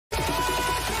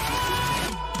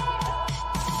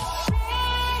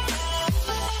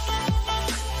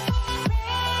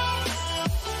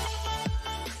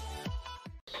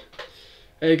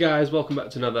Hey guys, welcome back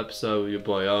to another episode of your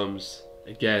boy Ohms.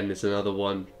 Again, it's another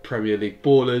one, Premier League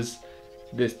ballers.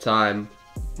 This time,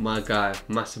 my guy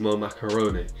Massimo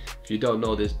Maccarone. If you don't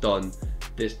know this Don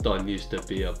used to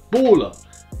be a baller.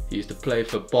 He used to play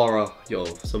for Borough. Yo,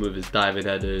 some of his diving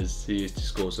headers, he used to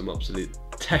score some absolute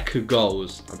tecker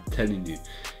goals. I'm telling you,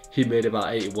 he made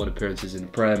about 81 appearances in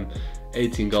the Prem,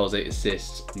 18 goals, 8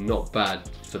 assists. Not bad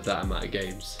for that amount of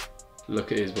games.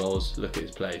 Look at his goals, look at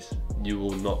his plays. You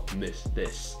will not miss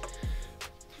this.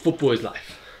 Football is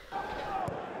life.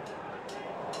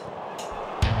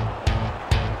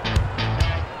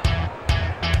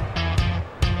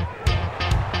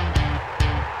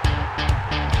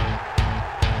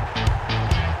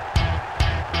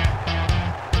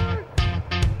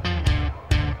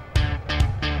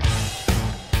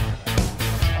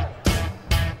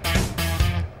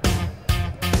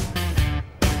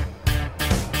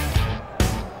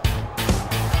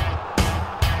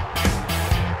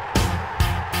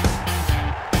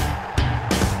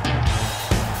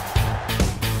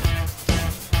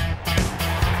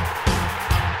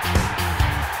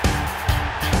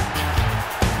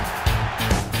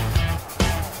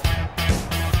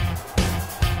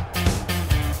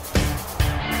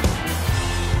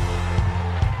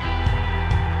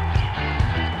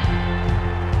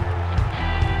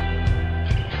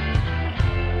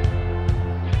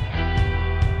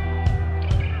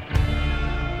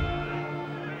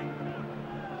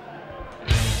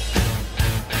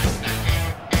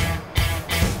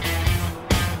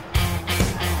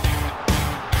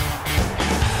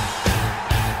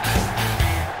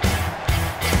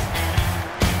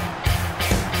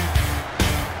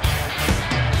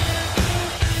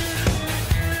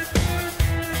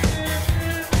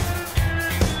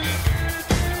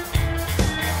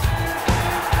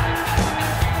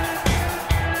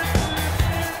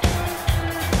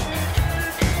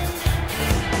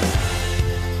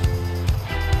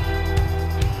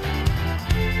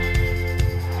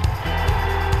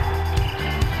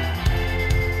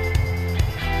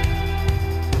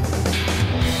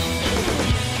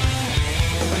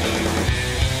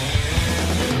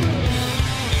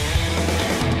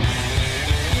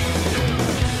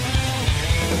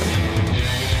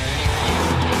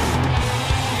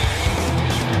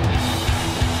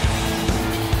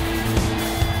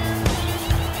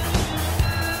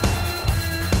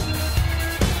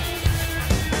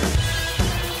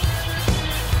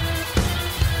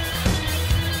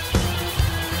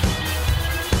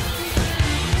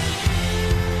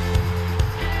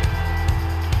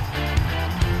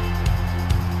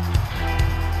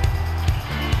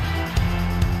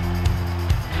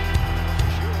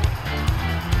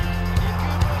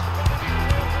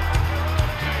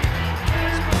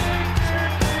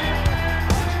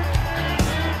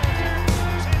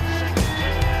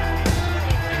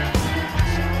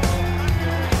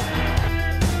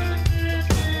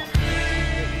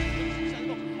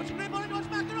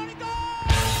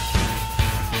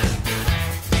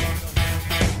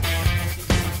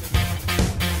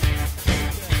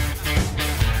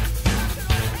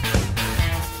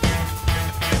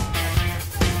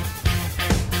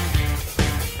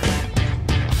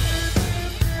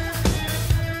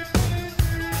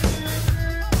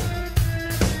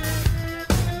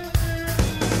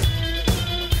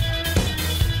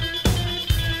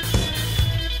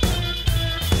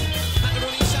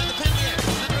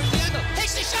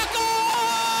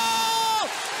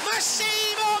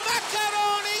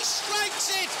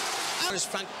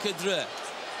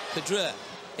 Cadre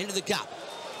into the gap.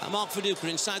 Mark Viduka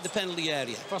inside the penalty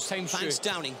area. First time Fans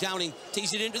Downing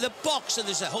tees it into the box, and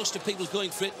there's a host of people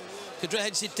going for it. Cadre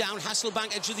heads it down.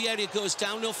 Hasselbank edge of the area goes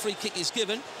down. No free kick is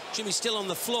given. Jimmy's still on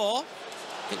the floor,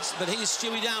 but here's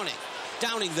Stewie Downing.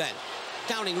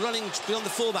 Downing running beyond the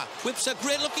fullback. Whips a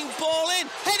great looking ball in.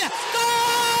 Header. Goal!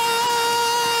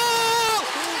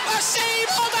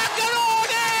 Massimo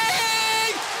Maccarone!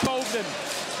 Bolden.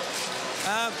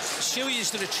 Stewie,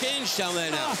 is there a change down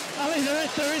there now? I mean, there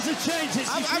is a change.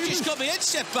 I've just got my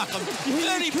headset back. I'm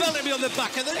very belting me on the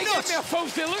back of the nuts. He gave me a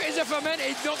false feel. Look as if I meant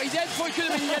he'd knock his head before he could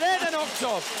have been your head and knocked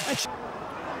off.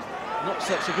 Not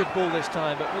such a good ball this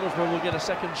time, but Middlesbrough will get a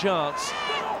second chance.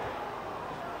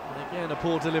 And again, a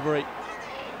poor delivery.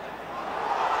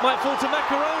 Might fall to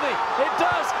Maccarone. It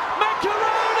does.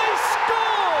 Maccarone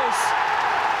scores!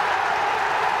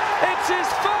 It's his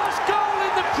first